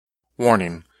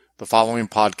Warning: the following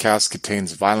podcast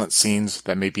contains violent scenes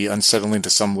that may be unsettling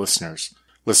to some listeners.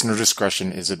 Listener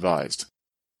discretion is advised.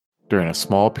 During a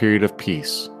small period of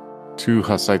peace, two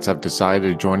Hussites have decided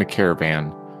to join a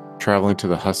caravan traveling to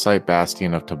the Hussite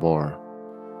bastion of Tabor.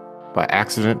 By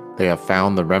accident, they have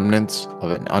found the remnants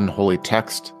of an unholy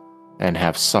text and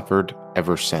have suffered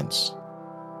ever since.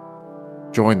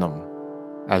 Join them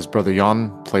as Brother Jan,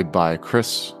 played by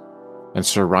Chris, and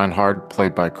Sir Reinhard,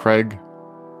 played by Craig,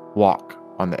 walk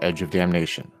on the edge of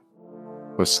damnation,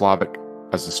 with Slavic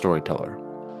as the storyteller.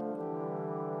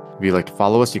 If you'd like to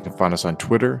follow us, you can find us on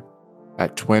Twitter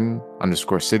at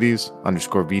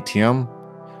twin_cities_VTM,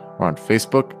 or on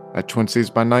Facebook at Twin Cities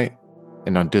by Night,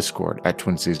 and on Discord at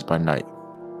Twin Cities by Night.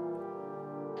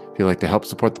 If you'd like to help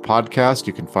support the podcast,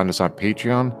 you can find us on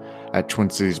Patreon at Twin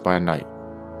Cities by Night.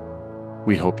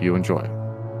 We hope you enjoy.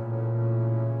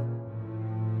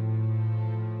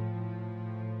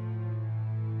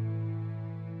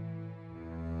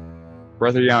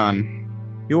 Brother Jan,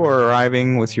 you are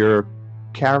arriving with your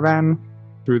caravan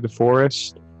through the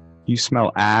forest. You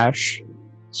smell ash,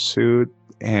 soot,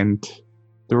 and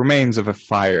the remains of a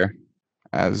fire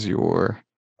as you're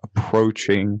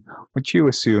approaching what you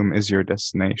assume is your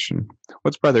destination.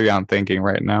 What's Brother Jan thinking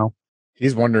right now?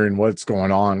 He's wondering what's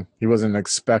going on. He wasn't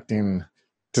expecting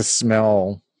to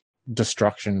smell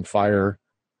destruction, fire,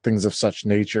 things of such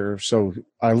nature. So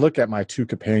I look at my two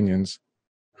companions,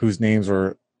 whose names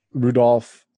were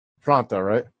Rudolph Franta,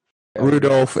 right?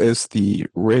 Rudolph is the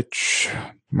rich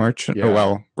merchant,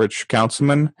 rich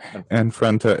councilman, and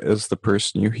Franta is the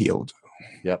person you healed.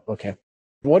 Yep, okay.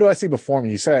 What do I see before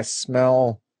me? You said I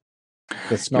smell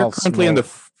the smell. You're currently in the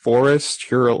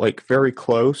forest. You're like very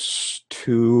close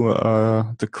to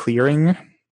the clearing,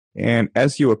 and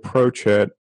as you approach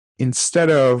it, instead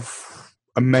of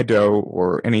a meadow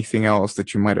or anything else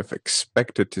that you might have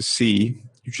expected to see,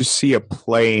 you just see a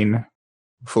plain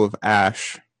full of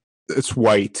ash. It's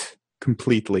white,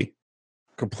 completely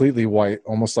white,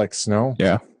 almost like snow.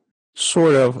 Yeah,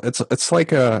 sort of. It's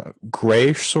like a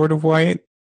grayish sort of white,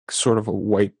 sort of a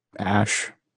white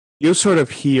ash. You sort of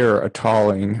hear a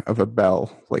tolling of a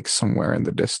bell, like somewhere in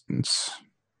the distance,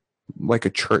 like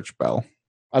a church bell.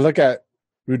 I look at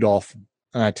Rudolph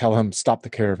and I tell him, stop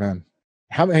the caravan.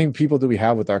 How many people do we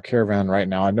have with our caravan right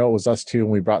now? I know it was us two, and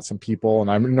we brought some people,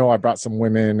 and I know I brought some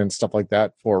women and stuff like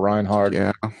that for Reinhard.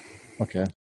 Yeah. Okay.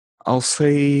 I'll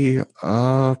say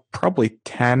probably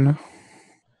 10,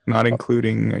 not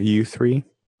including you three.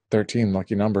 13,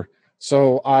 lucky number.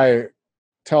 So I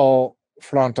tell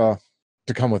Franta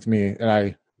to come with me, and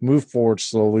I move forward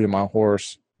slowly on my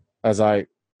horse as I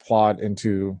plod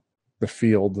into the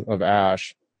field of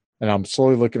ash, and I'm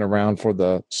slowly looking around for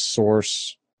the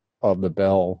source of the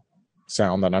bell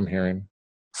sound that I'm hearing.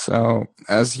 So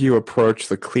as you approach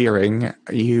the clearing,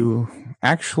 you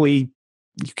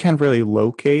can't really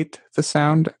locate the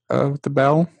sound of the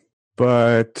bell,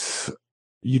 but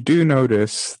you do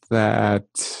notice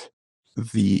that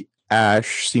the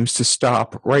ash seems to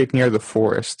stop right near the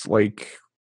forest. Like,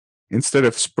 instead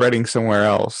of spreading somewhere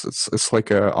else, it's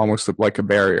like almost like a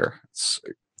barrier. It's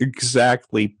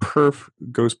exactly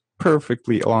goes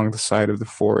perfectly along the side of the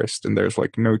forest, and there's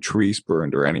like no trees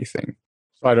burned or anything.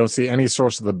 So I don't see any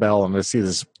source of the bell, and I see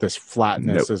this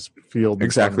flatness, Nope. this field.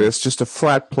 Exactly. It's just a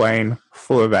flat plain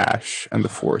full of ash and the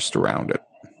forest around it.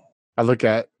 I look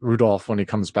at Rudolph when he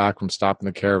comes back from stopping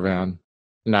the caravan,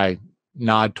 and I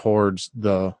nod towards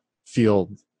the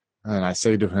field, and I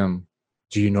say to him,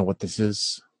 do you know what this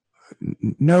is?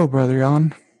 No, Brother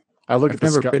Jan. I've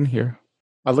never been here.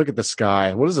 I look at the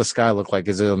sky. What does the sky look like?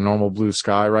 Is it a normal blue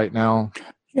sky right now?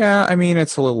 Yeah, I mean,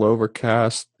 it's a little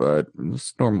overcast, but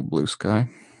it's normal blue sky.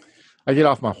 I get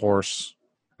off my horse,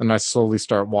 and I slowly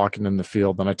start walking in the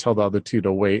field, and I tell the other two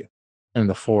to wait in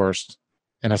the forest,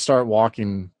 and I start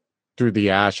walking through the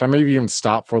ash. I maybe even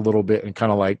stop for a little bit and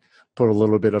kind of like put a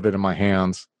little bit of it in my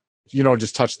hands,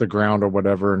 just touch the ground or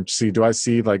whatever, and see, do I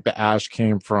see like the ash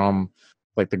came from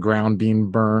like the ground being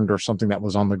burned or something that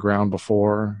was on the ground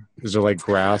before? Is there like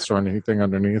grass or anything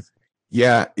underneath?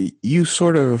 Yeah, you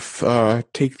sort of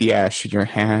take the ash in your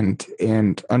hand,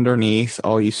 and underneath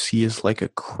all you see is like a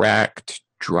cracked,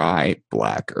 dry,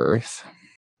 black earth.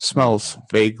 Smells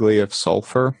vaguely of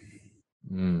sulfur.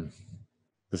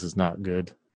 This is not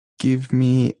good. Give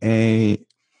me a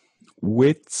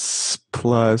wits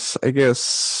plus, I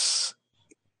guess,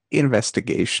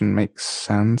 investigation makes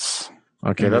sense.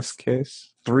 Okay, that's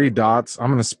case 3 dots. I'm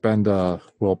going to spend a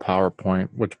willpower point,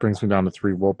 which brings me down to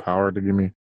 3 willpower to give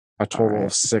me a total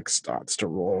of 6 dots to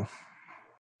roll.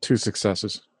 2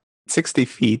 successes. 60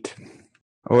 feet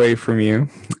away from you,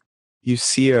 you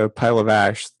see a pile of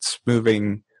ash that's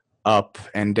moving up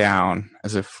and down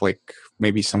as if like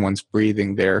maybe someone's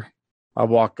breathing there. I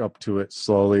walk up to it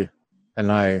slowly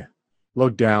and I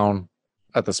look down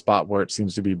at the spot where it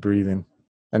seems to be breathing.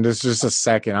 And there's just a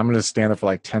second. I'm going to stand there for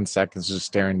like 10 seconds just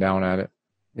staring down at it.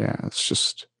 Yeah, it's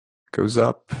just goes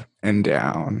up and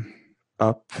down,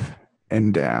 up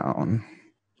and down.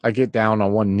 I get down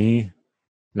on one knee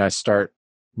and I start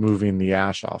moving the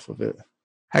ash off of it.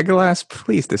 Hagelas,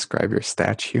 please describe your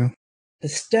statue. The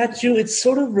statue, it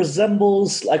sort of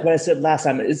resembles, like what I said last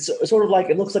time, it's sort of like,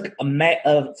 it looks like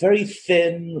a very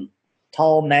thin,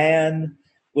 tall man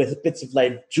with bits of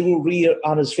like jewelry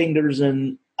on his fingers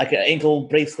and like ankle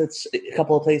bracelets, a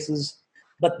couple of places.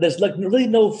 But there's like really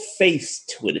no face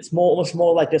to it. It's almost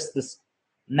more like just this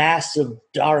mass of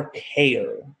dark hair.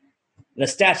 And a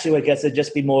statue, I guess, it'd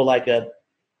just be more like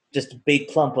just a big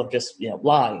clump of just,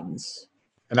 lines.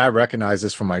 And I recognize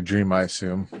this from my dream, I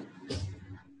assume.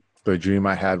 The dream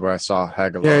I had where I saw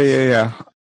Hagelas. Yeah.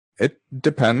 It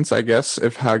depends, I guess,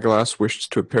 if Hagelas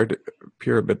wished to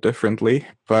appear a bit differently.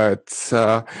 But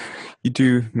you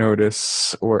do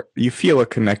notice, or you feel a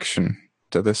connection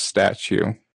to this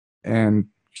statue. And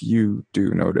you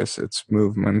do notice its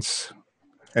movements.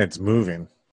 It's moving.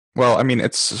 Well, I mean,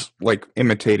 it's like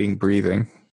imitating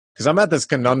breathing. Because I'm at this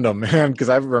conundrum, man, because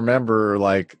I remember,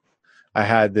 like, I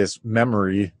had this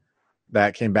memory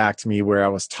that came back to me where I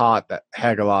was taught that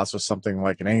Hagelas was something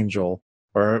like an angel,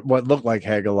 or what looked like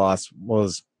Hagelas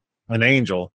was an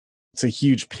angel. It's a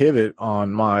huge pivot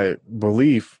on my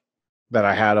belief that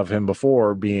I had of him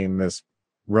before being this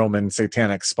Roman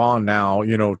satanic spawn now,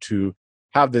 to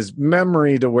have this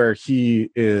memory to where he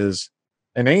is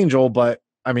an angel. But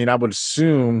I mean, I would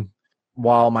assume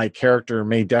while my character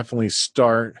may definitely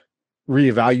start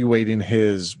reevaluating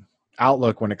his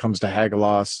outlook when it comes to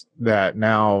Hagelas, that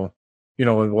now,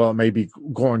 well, it may be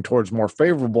going towards more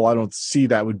favorable. I don't see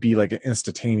that would be like an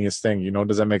instantaneous thing.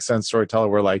 Does that make sense, storyteller?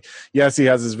 Where like, yes, he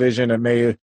has his vision. It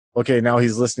may, okay, now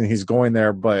he's listening, he's going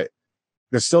there, but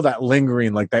there's still that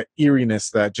lingering, like that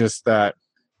eeriness that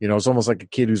it's almost like a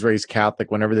kid who's raised Catholic.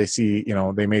 Whenever they see,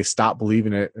 they may stop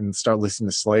believing it and start listening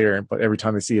to Slayer. But every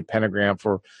time they see a pentagram,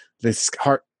 this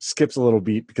heart skips a little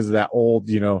beat because of that old,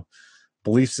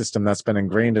 belief system that's been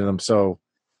ingrained in them. So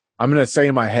I'm going to say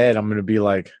in my head, I'm going to be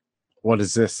like, what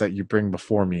is this that you bring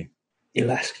before me?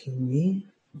 You're asking me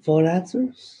for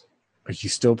answers? Or you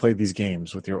still play these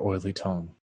games with your oily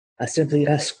tongue? I simply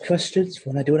ask questions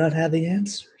when I do not have the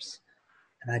answers.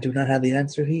 And I do not have the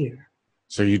answer here.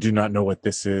 So you do not know what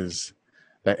this is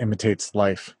that imitates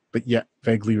life, but yet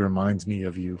vaguely reminds me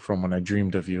of you from when I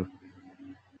dreamed of you.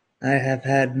 I have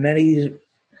had many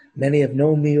have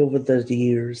known me over the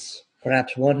years.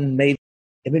 Perhaps one made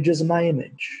images of my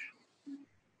image.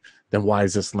 Then why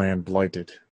is this land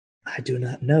blighted? I do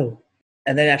not know.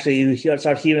 And then actually you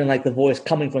start hearing like the voice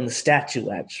coming from the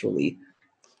statue, actually.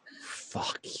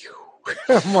 Fuck you.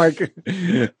 I'm like,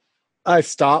 I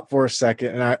stop for a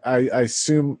second and I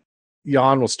assume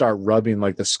Jan will start rubbing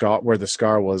like the scar where the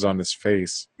scar was on his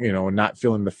face, not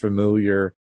feeling the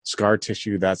familiar scar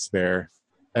tissue that's there.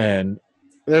 And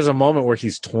there's a moment where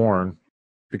he's torn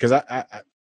because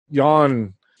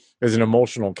Jan is an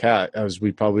emotional cat, as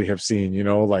we probably have seen,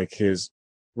 like his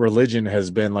religion has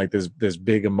been like this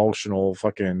big emotional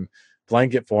fucking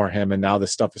blanket for him. And now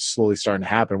this stuff is slowly starting to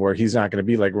happen where he's not going to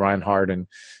be like Reinhard, and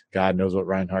God knows what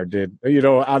Reinhard did,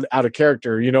 out of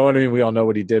character, you know what I mean? We all know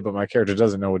what he did, but my character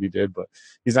doesn't know what he did, but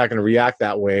he's not going to react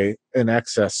that way in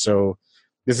excess. So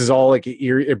this is all like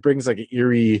it brings like an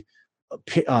eerie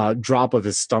drop of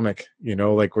his stomach,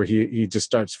 like where he just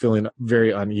starts feeling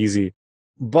very uneasy.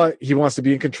 But he wants to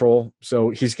be in control,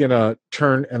 so he's going to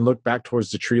turn and look back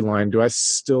towards the tree line. Do I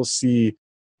still see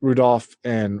Rudolph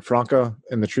and Franca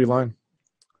in the tree line?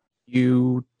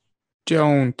 You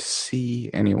don't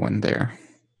see anyone there.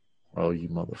 Oh, you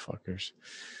motherfuckers.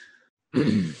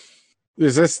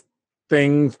 Is this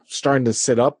thing starting to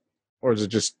sit up, or is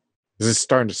this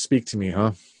starting to speak to me,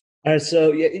 huh? All right,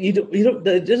 so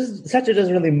the statue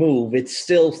doesn't really move. It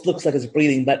still looks like it's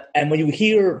breathing, and when you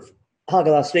hear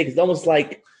Hagelas speak, it's almost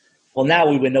like, well, now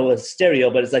we would know it's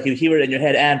stereo, but it's like you hear it in your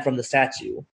head and from the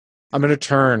statue. I'm going to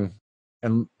turn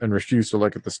and refuse to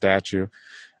look at the statue,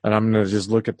 and I'm going to just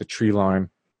look at the tree line,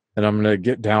 and I'm going to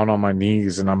get down on my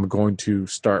knees, and I'm going to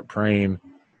start praying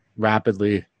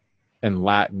rapidly in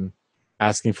Latin,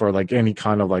 asking for like any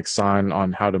kind of like sign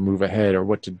on how to move ahead or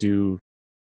what to do.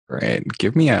 Right.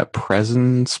 Give me a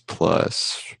presence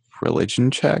plus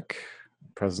religion check.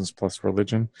 Presence plus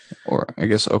religion. Or I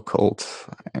guess occult.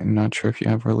 I'm not sure if you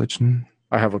have religion.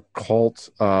 I have occult.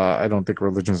 I don't think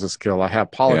religion's a skill. I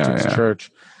have politics,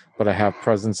 church, but I have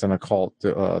presence and occult.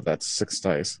 That's 6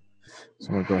 dice. So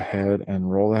I'm going to go ahead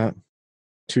and roll that.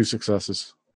 2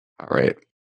 successes. All right.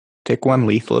 Take 1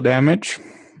 lethal damage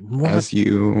as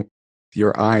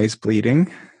your eyes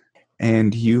bleeding,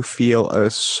 and you feel a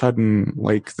sudden,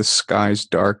 like the skies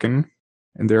darken,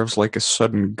 and there's like a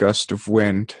sudden gust of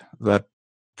wind that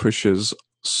pushes,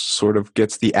 sort of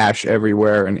gets the ash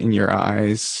everywhere and in your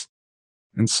eyes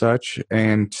and such.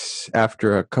 And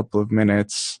after a couple of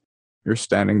minutes, you're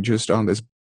standing just on this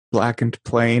blackened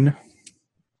plain,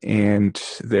 and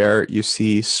there you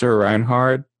see Sir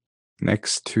Reinhard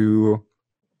next to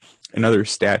another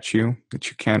statue that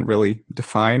you can't really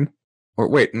define. Or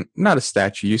wait, not a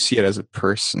statue. You see it as a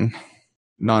person,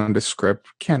 nondescript.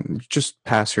 Can't just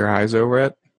pass your eyes over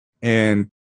it.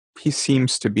 And he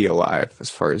seems to be alive, as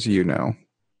far as you know,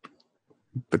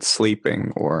 but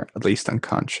sleeping or at least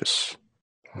unconscious.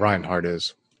 Reinhardt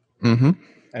is. Mm-hmm.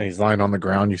 And he's lying on the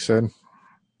ground, you said?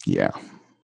 Yeah.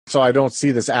 So I don't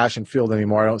see this ashen field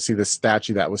anymore. I don't see this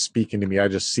statue that was speaking to me. I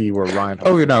just see where Reinhardt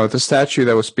Oh, the statue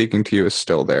that was speaking to you is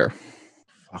still there.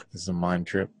 Fuck, this is a mind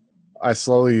trip. I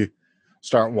slowly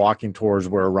start walking towards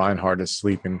where Reinhardt is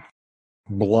sleeping.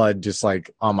 Blood just like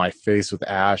on my face with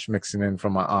ash mixing in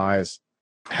from my eyes.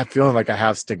 I'm feeling like I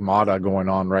have stigmata going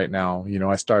on right now. You know,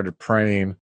 I started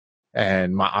praying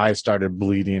and my eyes started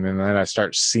bleeding, and then I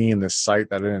start seeing this sight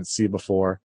that I didn't see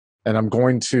before. And I'm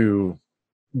going to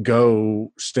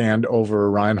go stand over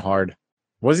Reinhard.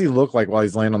 What does he look like while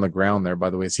he's laying on the ground there, by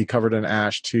the way? Is he covered in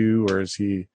ash too, or is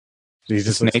he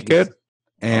just naked?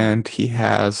 And he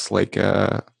has like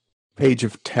a page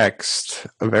of text,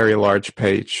 a very large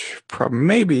page,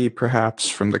 perhaps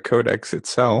from the codex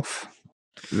itself,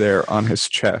 there on his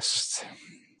chest.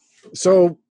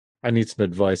 So I need some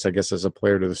advice, I guess, as a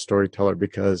player to the storyteller,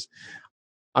 because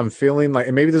I'm feeling like,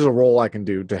 and maybe there's a role I can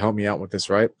do to help me out with this,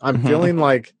 right? I'm feeling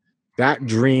like that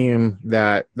dream,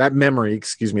 that memory,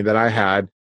 that I had,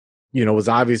 you know, was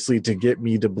obviously to get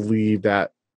me to believe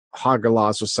that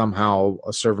Hagalas was somehow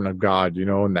a servant of God, you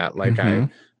know, and that like I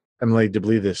am led to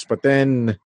believe this. But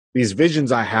then these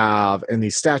visions I have and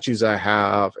these statues I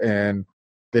have and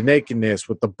the nakedness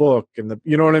with the book and the,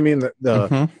 you know what I mean?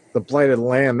 The blighted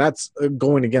land, that's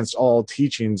going against all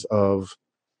teachings of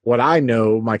what I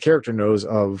know, my character knows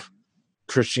of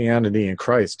Christianity and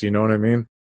Christ, you know what I mean?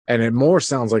 And it more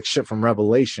sounds like shit from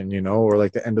Revelation, you know, or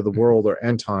like the end of the world or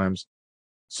end times.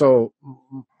 So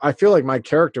I feel like my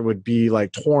character would be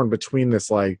like torn between this,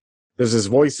 like there's this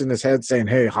voice in his head saying,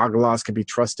 hey, Hagalas can be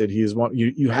trusted. He is one,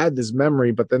 you had this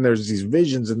memory, but then there's these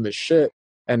visions and this shit.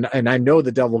 And I know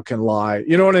the devil can lie,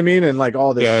 you know what I mean? And like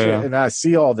all this shit. Yeah. And I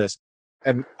see all this.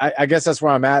 And I guess that's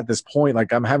where I'm at this point.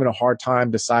 Like I'm having a hard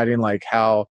time deciding like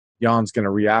how Jan's going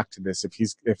to react to this. If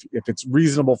it's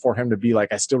reasonable for him to be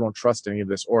like, I still don't trust any of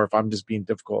this, or if I'm just being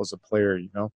difficult as a player, you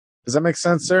know? Does that make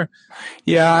sense, sir?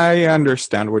 Yeah, I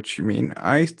understand what you mean.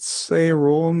 I'd say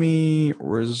roll me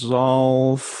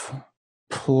resolve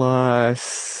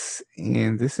plus,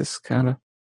 and this is kind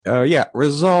of,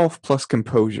 resolve plus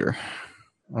composure.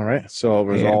 All right, so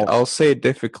resolve. And I'll say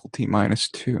difficulty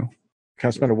 -2. Can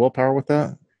I spend a willpower with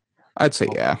that? I'd say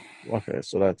yeah. Okay,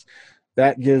 so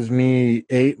that gives me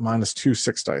 8 minus 2,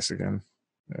 6 dice again.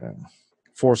 Yeah.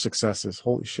 4 successes.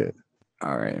 Holy shit.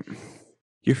 All right.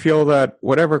 You feel that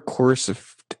whatever course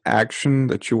of action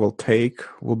that you will take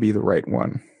will be the right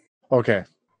one. Okay.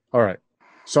 All right.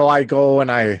 So I go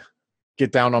and I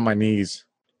get down on my knees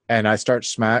and I start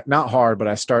not hard, but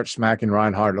I start smacking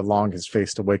Reinhard along his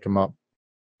face to wake him up.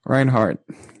 Reinhard,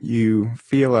 you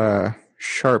feel a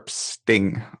sharp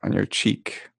sting on your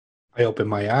cheek. I open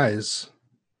my eyes.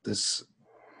 This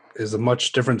is a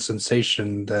much different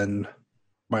sensation than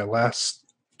my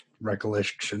last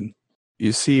recollection.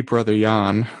 You see Brother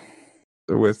Jan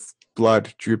with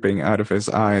blood drooping out of his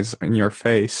eyes in your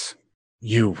face.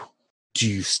 Do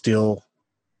you still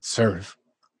serve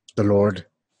the Lord?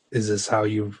 Is this how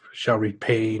you shall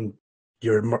repay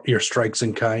your strikes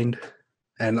in kind?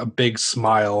 And a big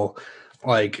smile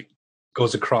like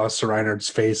goes across Reinhard's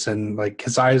face, and like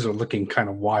his eyes are looking kind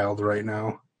of wild right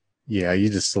now. Yeah, you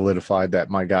just solidified that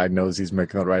my guy knows he's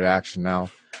making the right action now.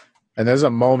 And there's a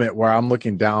moment where I'm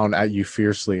looking down at you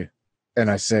fiercely, and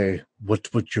I say,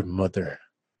 what would your mother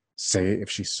say if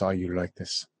she saw you like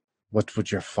this? What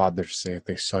would your father say if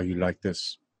they saw you like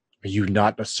this? Are you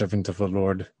not a servant of the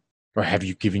Lord? Or have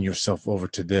you given yourself over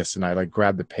to this? And I like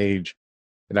grab the page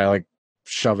and I like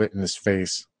shove it in his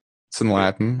face. It's in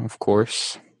Latin, of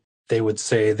course. They would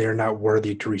say they're not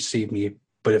worthy to receive me,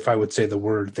 but if I would say the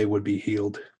word, they would be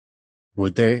healed.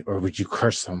 Would they, or would you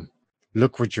curse them?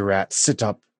 Look where you're at. Sit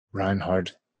up,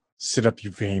 Reinhard. Sit up,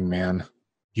 you vain man.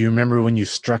 You remember when you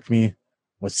struck me,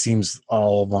 what seems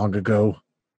all long ago?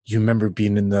 You remember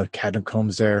being in the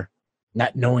catacombs there,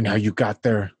 not knowing how you got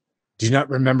there? Do you not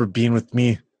remember being with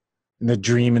me in the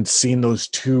dream and seeing those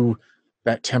two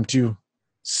that tempt you?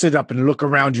 Sit up and look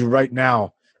around you right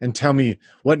now and tell me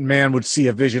what man would see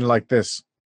a vision like this.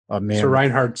 A man. Sir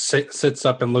Reinhardt sits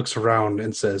up and looks around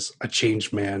and says, "A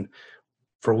changed man,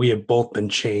 for we have both been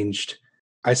changed.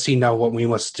 I see now what we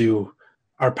must do.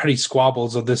 Our petty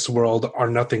squabbles of this world are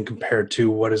nothing compared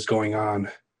to what is going on."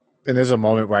 And there's a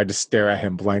moment where I just stare at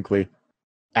him blankly,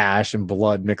 ash and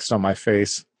blood mixed on my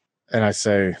face. And I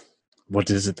say, what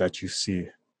is it that you see?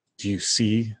 Do you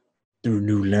see through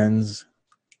new lens?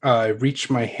 I reach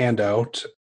my hand out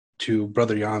to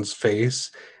Brother Jan's face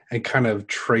and kind of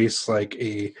trace like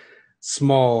a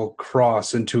small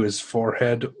cross into his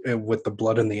forehead with the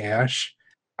blood and the ash.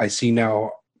 I see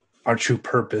now our true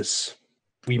purpose.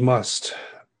 We must,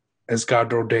 as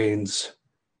God ordains,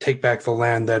 take back the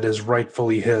land that is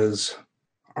rightfully his.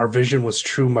 Our vision was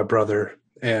true, my brother.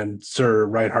 And Sir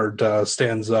Reinhardt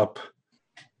stands up.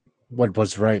 What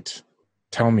was right?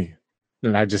 Tell me.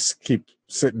 And I just keep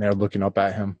sitting there looking up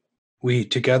at him. We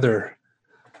together,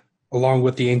 along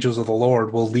with the angels of the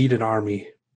Lord, will lead an army.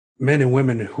 Men and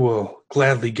women who will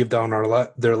gladly give down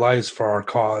their lives for our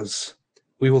cause.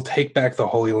 We will take back the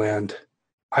Holy Land.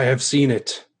 I have seen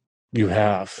it. You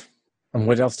have. And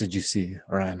what else did you see,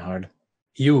 Reinhard?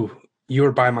 You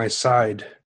are by my side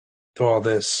through all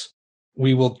this.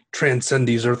 We will transcend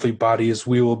these earthly bodies.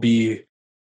 We will be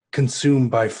consumed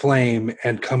by flame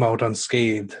and come out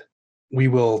unscathed. We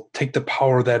will take the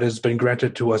power that has been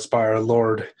granted to us by our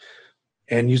Lord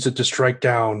and use it to strike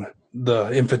down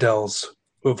the infidels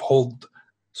who have held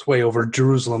sway over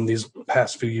Jerusalem these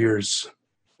past few years.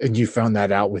 And you found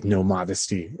that out with no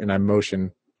modesty. And I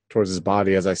motion towards his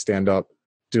body as I stand up,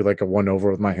 do like a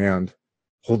 1-over with my hand,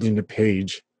 holding the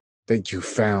page that you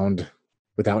found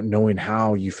without knowing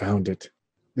how you found it.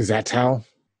 Is that how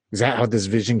this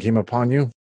vision came upon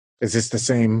you? Is this the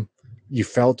same you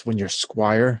felt when your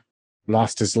squire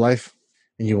lost his life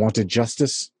and you wanted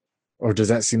justice? Or does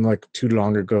that seem like too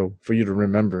long ago for you to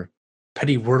remember?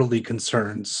 Petty worldly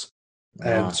concerns.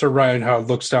 And Sir Reinhardt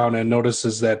looks down and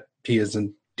notices that he is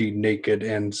indeed naked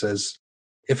and says,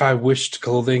 if I wished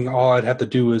clothing, all I'd have to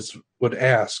do would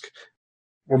ask,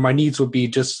 or my needs would be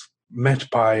just met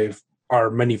by our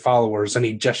many followers. And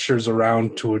he gestures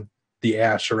around to the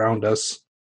ash around us.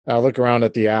 I look around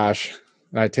at the ash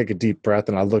and I take a deep breath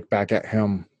and I look back at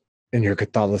him. In your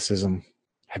Catholicism,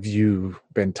 have you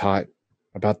been taught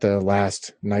about the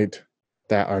last night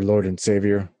that our Lord and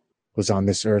Savior was on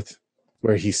this earth,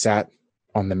 where he sat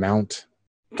on the mount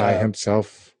by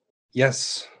himself?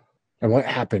 Yes. And what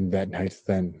happened that night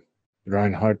then?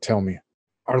 Reinhard, tell me.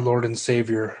 Our Lord and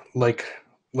Savior, like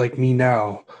me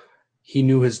now, he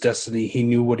knew his destiny, he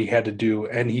knew what he had to do,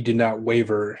 and he did not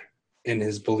waver in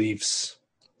his beliefs.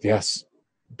 Yes,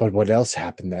 but what else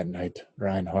happened that night,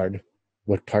 Reinhard?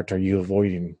 What part are you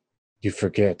avoiding? You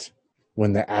forget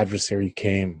when the adversary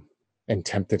came and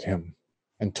tempted him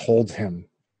and told him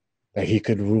that he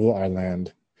could rule our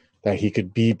land, that he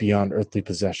could be beyond earthly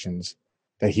possessions,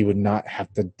 that he would not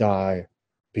have to die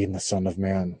being the Son of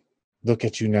Man. Look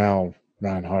at you now,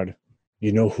 Reinhard.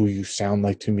 You know who you sound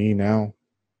like to me now?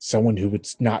 Someone who would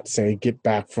not say, get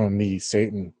back from me,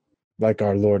 Satan, like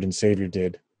our Lord and Savior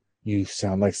did. You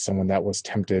sound like someone that was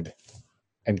tempted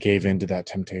and gave in to that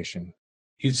temptation.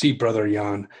 You see, Brother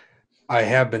Jan, I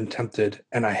have been tempted,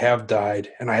 and I have died,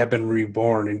 and I have been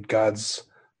reborn in God's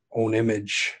own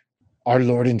image. Our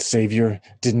Lord and Savior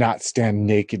did not stand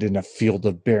naked in a field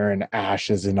of barren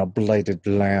ashes in a blighted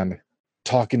land,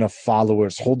 talking of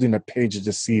followers, holding a page of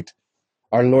deceit.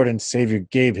 Our Lord and Savior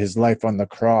gave his life on the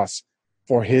cross,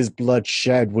 for his blood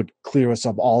shed would clear us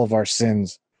of all of our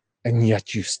sins. And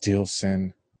yet you still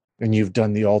sin, and you've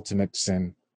done the ultimate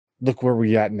sin. Look where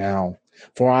we're at now.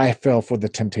 For I fell for the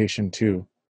temptation too.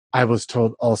 I was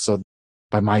told also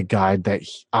by my guide that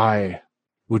I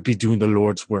would be doing the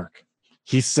Lord's work.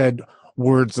 He said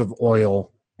words of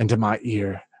oil into my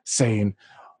ear, saying,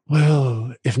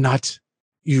 well, if not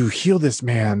you heal this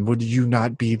man, would you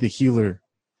not be the healer?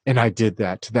 And I did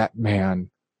that to that man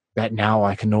that now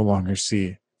I can no longer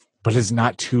see. But it's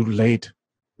not too late,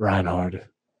 Reinhard.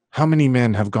 How many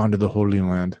men have gone to the Holy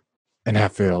Land and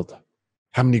have failed?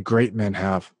 How many great men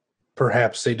have?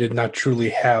 Perhaps they did not truly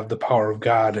have the power of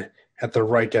God at their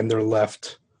right and their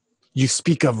left. You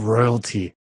speak of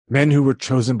royalty, men who were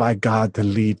chosen by God to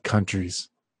lead countries,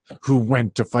 who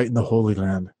went to fight in the Holy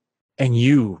Land. And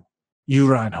you,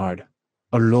 Reinhard,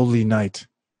 a lowly knight,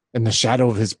 in the shadow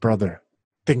of his brother,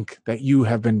 think that you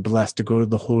have been blessed to go to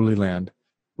the Holy Land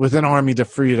with an army to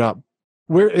free it up.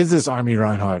 Where is this army,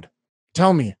 Reinhard?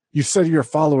 Tell me, you said to your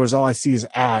followers, all I see is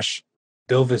ash.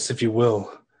 Dilvis, if you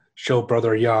will, show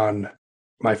Brother Jan,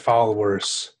 my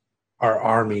followers, our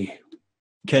army.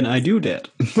 Can I do that?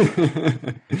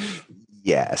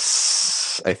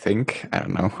 Yes, I think. I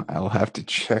don't know. I'll have to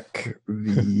check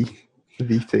the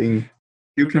thing.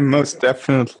 You can most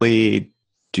definitely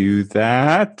do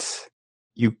that.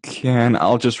 You can.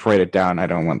 I'll just write it down. I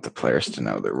don't want the players to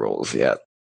know the rules yet.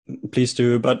 Please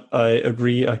do, but I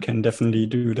agree I can definitely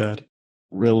do that.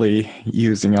 Really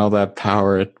using all that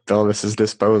power at Belvis's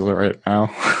disposal right now.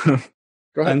 Go ahead,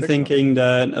 I'm Victor. thinking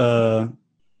that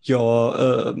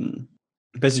your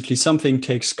basically something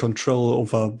takes control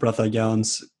over Brother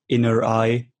Jan's inner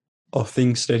eye, or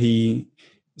things that he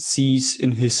sees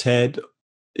in his head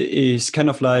is kind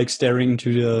of like staring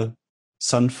into the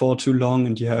sun for too long,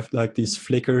 and you have like these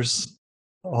flickers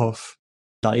of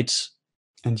light,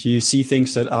 and you see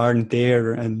things that aren't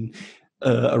there, and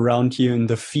around you in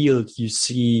the field you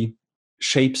see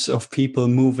shapes of people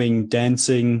moving,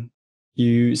 dancing.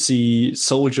 You see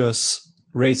soldiers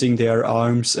raising their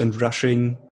arms and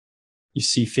rushing. You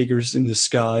see figures in the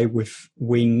sky with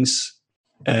wings,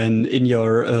 and in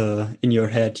your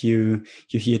head you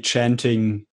hear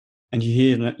chanting, and you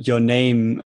hear your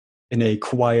name in a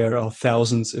choir of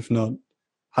thousands, if not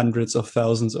hundreds of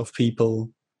thousands of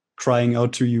people crying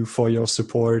out to you for your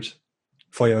support,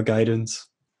 for your guidance.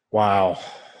 Wow,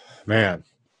 man.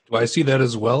 Do I see that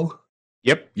as well?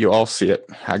 Yep, you all see it.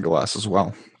 Hagelas as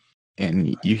well.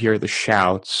 And you hear the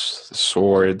shouts, the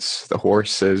swords, the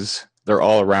horses. They're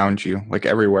all around you. Like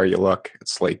everywhere you look,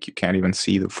 it's like you can't even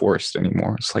see the forest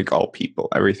anymore. It's like all people.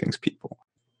 Everything's people.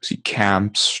 You see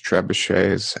camps,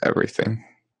 trebuchets, everything.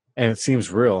 And it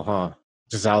seems real, huh?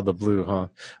 Just out of the blue, huh?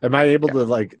 Am I able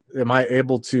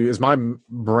to, is my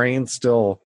brain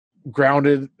still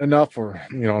grounded enough, or,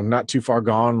 not too far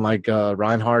gone like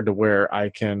Reinhard, to where I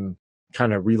can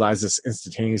kind of realize this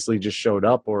instantaneously just showed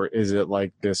up? Or is it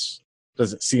like this,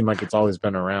 does it seem like it's always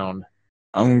been around?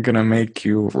 I'm going to make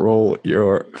you roll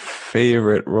your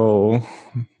favorite roll,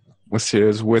 which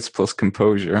is wits plus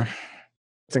composure.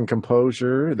 It's in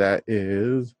composure. That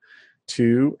is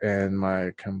 2, and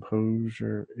my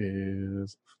composure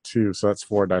is 2, so that's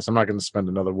 4 dice. I'm not going to spend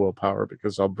another willpower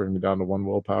because I'll bring me down to 1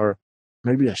 willpower.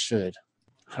 Maybe I should.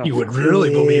 You would really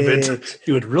believe it.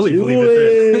 You would really believe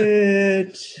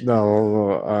it.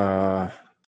 No,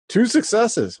 2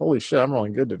 successes. Holy shit, I'm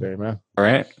rolling good today, man. All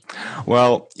right.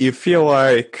 Well, you feel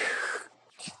like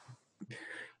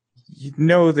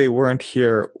they weren't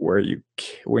here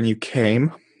when you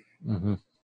came. Mm-hmm.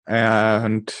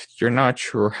 And you're not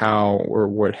sure how or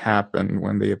what happened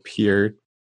when they appeared.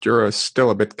 You're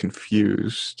still a bit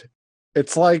confused.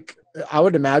 It's like, I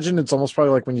would imagine it's almost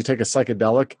probably like when you take a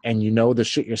psychedelic and the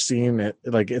shit you're seeing,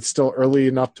 it's still early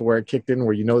enough to where it kicked in,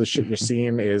 where the shit you're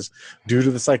seeing is due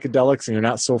to the psychedelics, and you're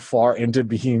not so far into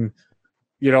being,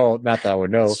 not that I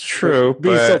would know. It's true,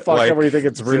 being but so fucked up where you think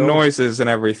it's real. The noises and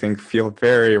everything feel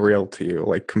very real to you,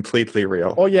 like completely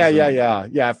real. Oh,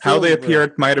 yeah. How they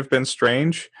appeared might have been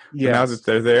strange. Yeah. Now that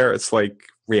they're there, it's like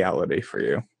reality for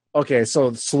you. Okay,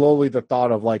 so slowly the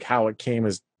thought of like how it came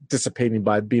is dissipating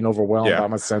by being overwhelmed by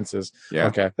my senses. Yeah.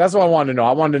 Okay, that's what I wanted to know.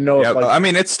 I wanted to know. Yeah, if, like, I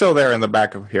mean, it's still there in the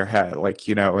back of your head. Like,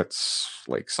 it's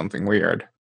like something weird.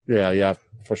 Yeah,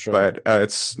 for sure. But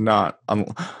it's not.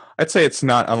 I'd say it's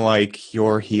not unlike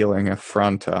your healing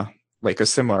Affronta, like a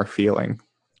similar feeling.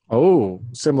 Oh,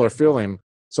 similar feeling.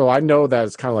 So I know that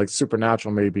it's kind of like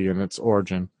supernatural, maybe in its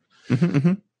origin.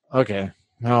 Mm-hmm. Okay.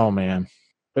 Oh man.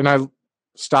 Then I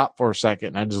stop for a second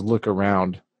and I just look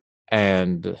around,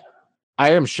 and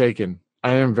I am shaken.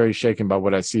 I am very shaken by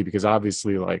what I see, because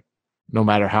obviously, like, no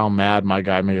matter how mad my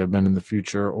guy may have been in the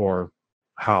future or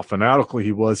how fanatical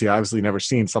he was, he obviously never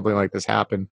seen something like this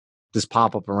happen, just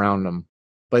pop up around him.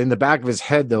 But in the back of his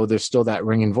head, though, there's still that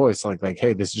ringing voice, like,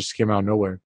 hey, this just came out of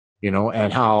nowhere,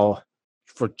 and how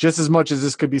for just as much as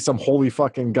this could be some holy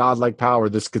fucking godlike power,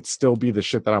 this could still be the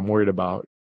shit that I'm worried about.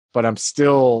 But I'm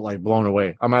still like blown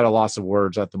away. I'm at a loss of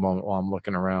words at the moment while I'm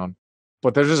looking around.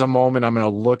 But there's just a moment I'm going to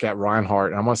look at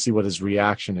Reinhardt, and I want to see what his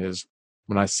reaction is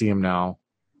when I see him now.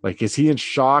 Like, is he in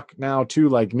shock now too,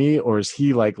 like me, or is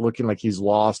he like looking like he's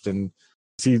lost? And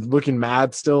is he looking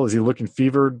mad still? Is he looking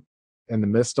fevered in the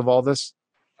midst of all this?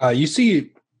 You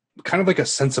see kind of like a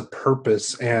sense of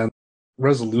purpose and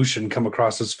resolution come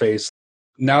across his face.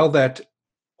 Now that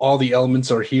all the elements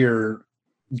are here,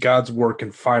 God's work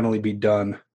can finally be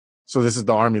done. So this is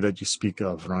the army that you speak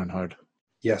of, Reinhard.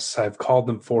 Yes, I've called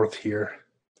them forth here.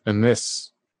 And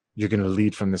this, you're going to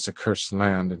lead from this accursed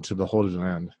land into the Holy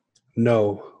Land.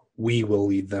 No, we will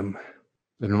lead them.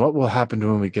 Then what will happen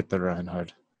when we get there,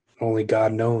 Reinhard? Only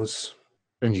God knows.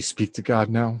 And you speak to God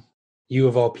now? You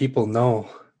of all people know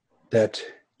that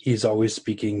he's always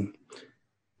speaking.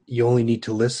 You only need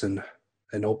to listen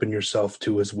and open yourself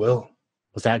to his will.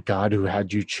 Was that God who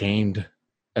had you chained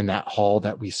in that hall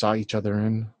that we saw each other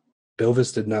in?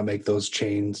 Bilvis did not make those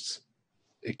chains.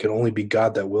 It could only be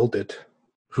God that willed it.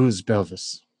 Who's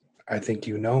Belvis? I think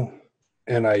you know.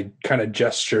 And I kind of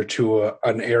gesture to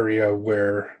an area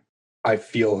where I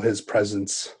feel his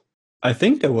presence. I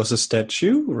think there was a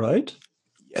statue, right?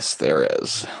 Yes, there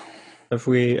is. Have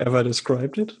we ever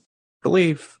described it?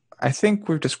 I think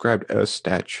we've described a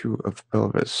statue of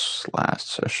Belvis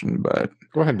last session, but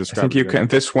Go ahead and I describe think you it. can.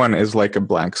 This one is like a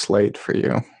blank slate for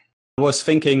you. I was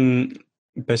thinking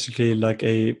basically like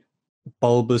a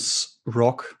bulbous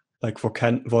rock, like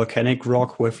volcanic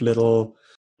rock with little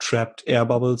trapped air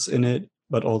bubbles in it,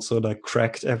 but also like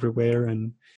cracked everywhere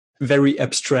and very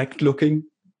abstract looking.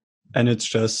 And it's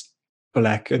just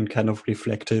black and kind of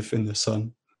reflective in the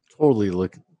sun. Totally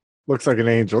looks like an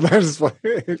angel. That's why.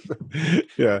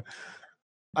 Yeah.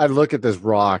 I look at this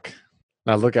rock,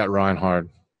 and I look at Reinhard,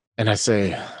 and I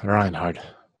say, Reinhard,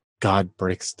 God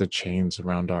breaks the chains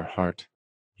around our heart.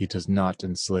 He does not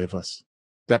enslave us.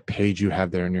 That page you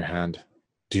have there in your hand,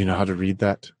 do you know how to read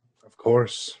that? Of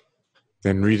course.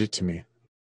 Then read it to me.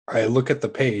 I look at the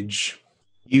page.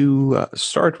 You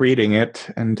start reading it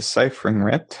and deciphering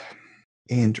it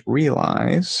and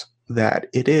realize that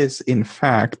it is, in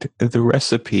fact, the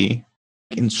recipe,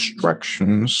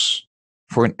 instructions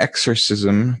for an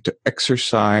exorcism to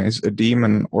exorcise a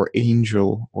demon or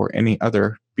angel or any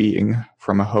other being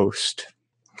from a host.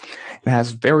 It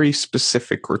has very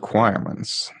specific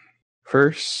requirements.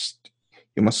 First,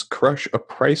 you must crush a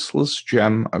priceless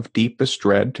gem of deepest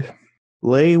dread,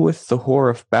 lay with the whore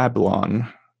of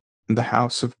Babylon in the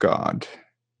house of God,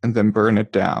 and then burn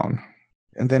it down,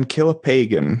 and then kill a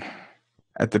pagan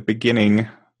at the beginning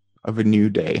of a new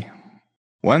day.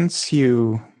 Once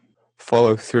you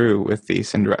follow through with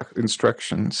these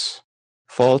instructions,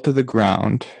 fall to the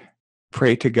ground,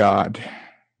 pray to God,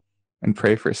 and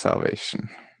pray for salvation.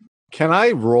 Can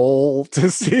I roll to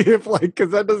see if,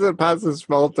 because that doesn't pass the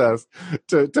spell test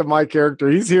to my character?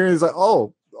 He's here, he's like,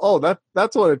 oh,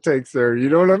 that's what it takes there. You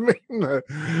know what I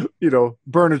mean?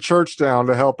 Burn a church down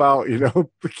to help out,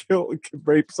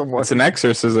 rape someone. It's an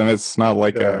exorcism. It's not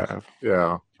like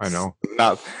Yeah, I know.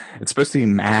 It's supposed to be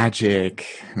magic,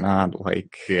 not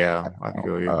like I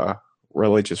feel you.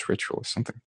 Religious ritual or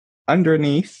something.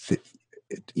 Underneath,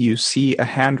 you see a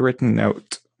handwritten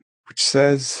note which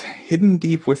says, hidden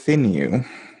deep within you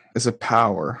is a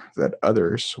power that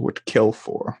others would kill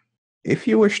for. If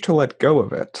you wish to let go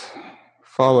of it,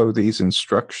 follow these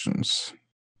instructions.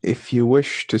 If you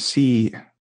wish to see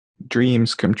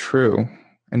dreams come true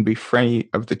and be free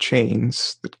of the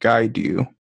chains that guide you,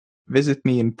 visit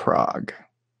me in Prague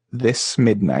this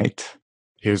midnight.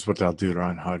 Here's what I'll do,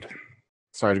 Reinhard.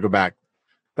 Sorry to go back.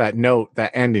 That note,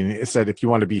 that ending, it said, if you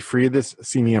want to be free of this,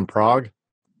 see me in Prague.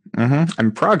 Mm-hmm.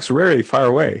 And Prague's very far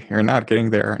away. You're not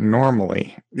getting there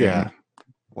normally. Yeah.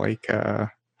 By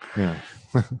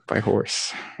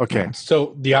horse. Okay.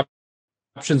 So the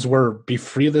options were be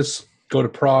free of this, go to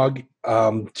Prague,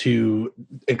 to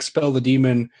expel the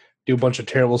demon, do a bunch of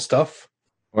terrible stuff.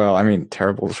 Well, I mean,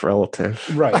 terrible is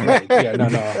relative. Right. Yeah,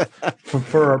 no.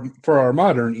 For our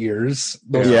modern ears,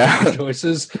 those are the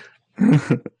choices.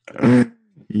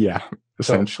 Yeah,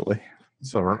 essentially.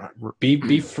 So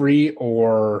be free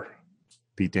or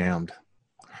be damned.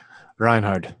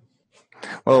 Reinhard.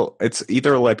 Well, it's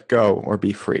either let go or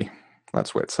be free.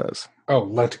 That's what it says. Oh,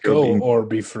 let go or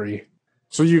be free.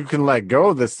 So you can let go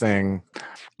of this thing.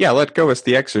 Yeah, let go is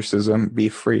the exorcism. Be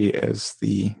free is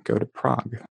the go to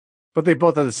Prague. But they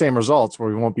both have the same results where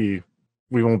we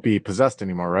won't be possessed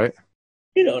anymore, right?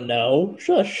 You don't know.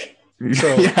 Shush.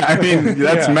 So, yeah, I mean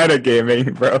that's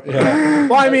metagaming, bro. Yeah.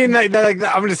 Well, I mean,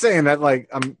 I'm just saying that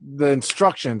the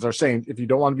instructions are saying if you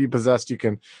don't want to be possessed, you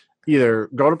can either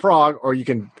go to Prague or you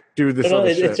can do this.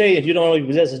 It's saying if you don't want to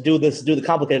be possessed, do the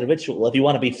complicated ritual. If you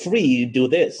want to be free, do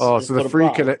this. Oh, so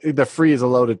the free is a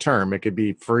loaded term. It could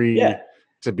be free. Yeah.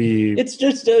 To be. It's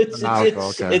just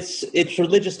it's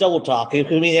religious double talk. It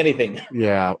could mean anything.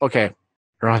 Yeah. Okay,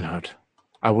 Reinhard,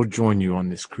 I will join you on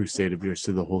this crusade of yours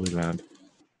to the Holy Land.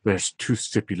 There's two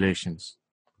stipulations.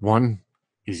 One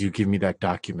is you give me that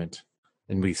document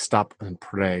and we stop in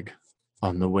Prague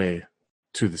on the way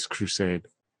to this crusade.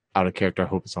 Out of character, I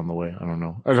hope it's on the way. I don't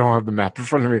know. I don't have the map in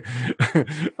front of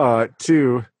me.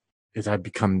 Two is I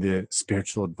become the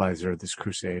spiritual advisor of this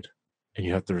crusade, and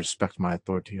you have to respect my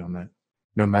authority on that.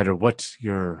 No matter what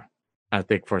I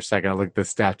think for a second, I look at the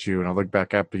statue and I look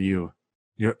back up at you.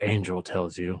 Your angel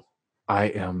tells you, I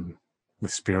am the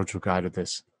spiritual guide of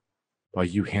this, while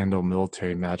you handle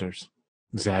military matters.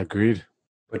 Is that agreed?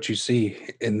 But you see,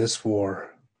 in this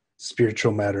war,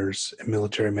 spiritual matters and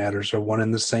military matters are one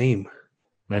and the same.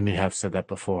 Many have said that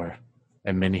before,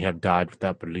 and many have died with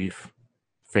that belief,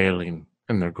 failing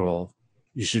in their goal.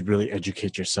 You should really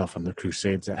educate yourself on the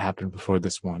crusades that happened before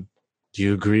this one. Do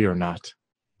you agree or not?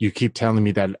 You keep telling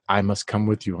me that I must come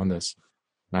with you on this,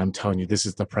 and I'm telling you this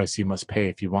is the price you must pay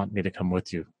if you want me to come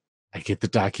with you. I get the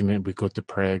document, we go to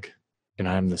Prague, and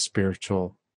I am the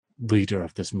spiritual leader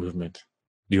of this movement.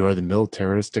 You are the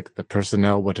militaristic, the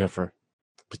personnel, whatever,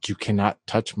 but you cannot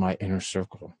touch my inner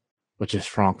circle, which is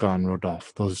Franca and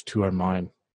Rodolphe. Those two are mine.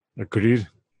 Agreed?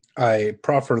 I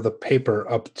proffer the paper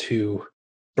up to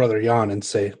Brother Jan and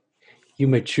say, you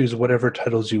may choose whatever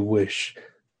titles you wish,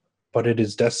 but it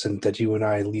is destined that you and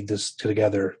I lead this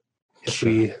together.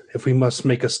 If we must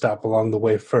make a stop along the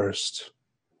way first,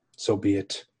 so be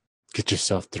it. Get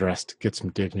yourself dressed. Get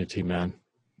some dignity, man.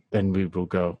 Then we will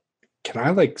go. Can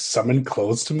I, summon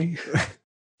clothes to me?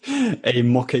 A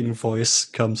mocking voice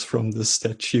comes from the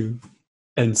statue.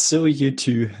 And so you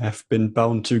two have been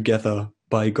bound together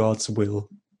by God's will.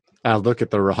 I look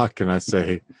at the rock and I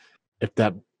say, if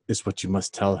that is what you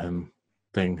must tell him,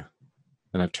 thing.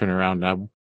 And I turn around and I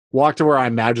walk to where I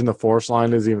imagine the forest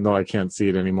line is, even though I can't see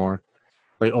it anymore.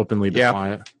 Openly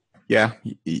defiant. Yeah,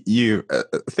 you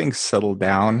things settle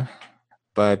down,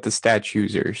 but the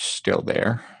statues are still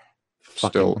there,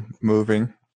 still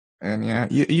moving. And yeah,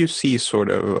 you see sort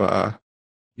of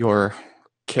your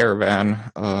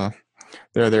caravan.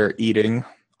 They're eating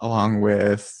along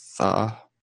with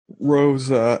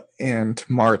Rosa and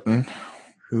Martin,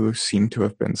 who seem to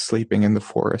have been sleeping in the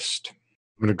forest.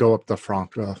 I'm going to go up to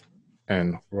Franca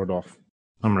and Rodolphe.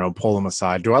 I'm going to pull them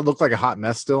aside. Do I look like a hot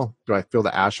mess still? Do I feel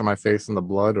the ash on my face and the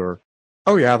blood? Or?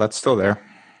 Oh, yeah, that's still there.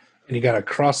 And you got a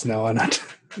cross now on it.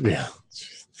 Yeah.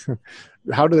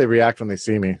 How do they react when they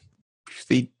see me?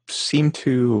 They seem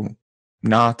to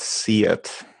not see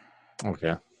it.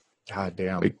 Okay. God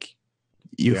damn.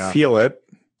 You feel it,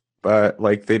 but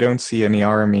they don't see any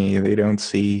army. They don't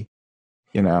see,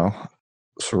 Sir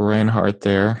Reinhardt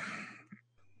there.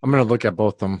 I'm going to look at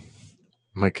both of them.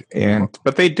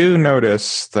 But they do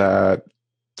notice that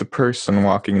the person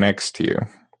walking next to you,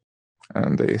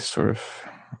 and they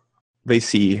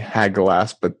see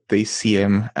Hagelas, but they see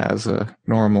him as a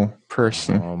normal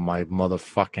person. Oh my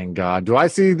motherfucking God. Do I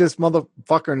see this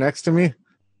motherfucker next to me?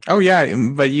 Oh yeah,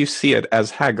 but you see it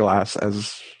as Hagelas,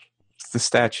 as the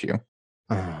statue.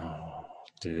 Oh,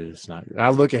 dude, it's not.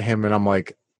 I look at him and I'm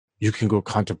like, you can go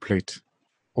contemplate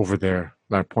over there.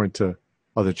 And I point to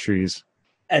other trees.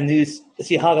 And you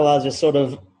see Hagelas just sort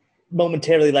of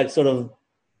momentarily,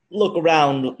 look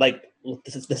around,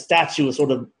 the statue is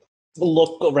sort of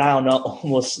look around,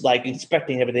 almost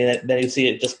inspecting everything. And then you see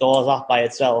it just goes off by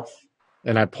itself.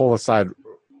 And I pull aside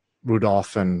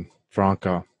Rudolph and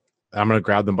Franca. I'm going to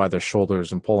grab them by their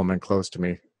shoulders and pull them in close to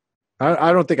me.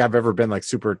 I don't think I've ever been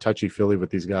super touchy-feely with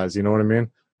these guys. You know what I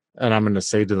mean? And I'm going to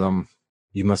say to them,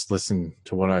 you must listen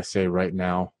to what I say right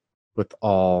now with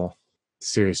all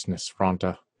seriousness,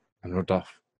 Franca and Rodolphe.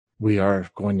 We are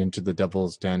going into the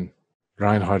devil's den.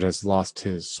 Reinhardt has lost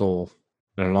his soul,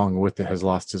 and along with it has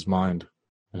lost his mind,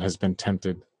 and has been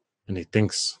tempted. And he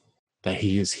thinks that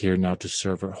he is here now to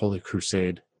serve our Holy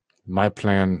Crusade. My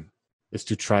plan is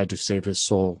to try to save his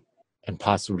soul, and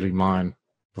possibly mine,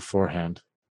 beforehand.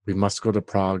 We must go to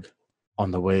Prague on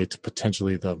the way to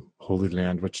potentially the Holy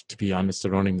Land, which, to be honest, I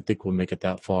don't even think we'll make it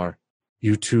that far.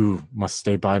 You two must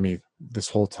stay by me this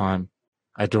whole time.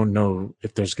 I don't know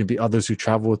if there's going to be others who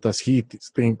travel with us. He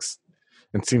thinks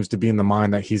and seems to be in the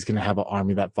mind that he's going to have an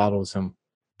army that follows him.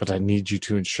 But I need you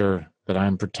to ensure that I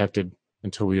am protected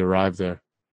until we arrive there.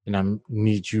 And I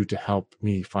need you to help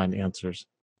me find answers.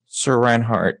 Sir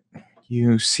Reinhardt,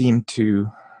 you seem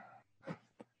to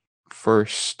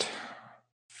first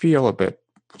feel a bit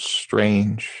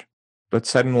strange, but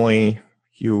suddenly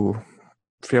you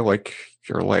feel like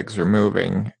your legs are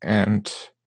moving and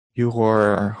you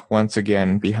are once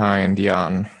again behind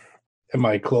Jan. Am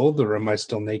I clothed or am I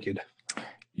still naked?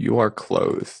 You are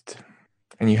clothed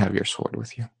and you have your sword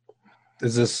with you.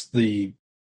 Is this the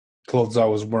clothes I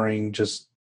was wearing just,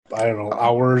 I don't know,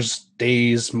 hours,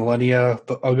 days, millennia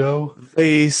ago?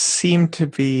 They seem to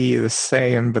be the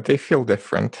same, but they feel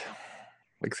different.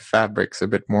 The fabric's a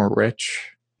bit more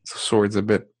rich. The sword's a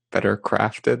bit better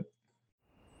crafted.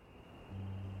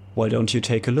 Why don't you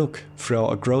take a look through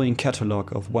our growing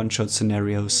catalog of one-shot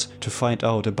scenarios to find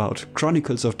out about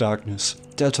Chronicles of Darkness,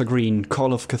 Delta Green,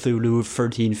 Call of Cthulhu,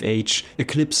 13th Age,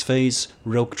 Eclipse Phase,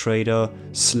 Rogue Trader,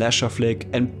 Slasher Flick,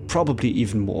 and probably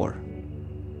even more.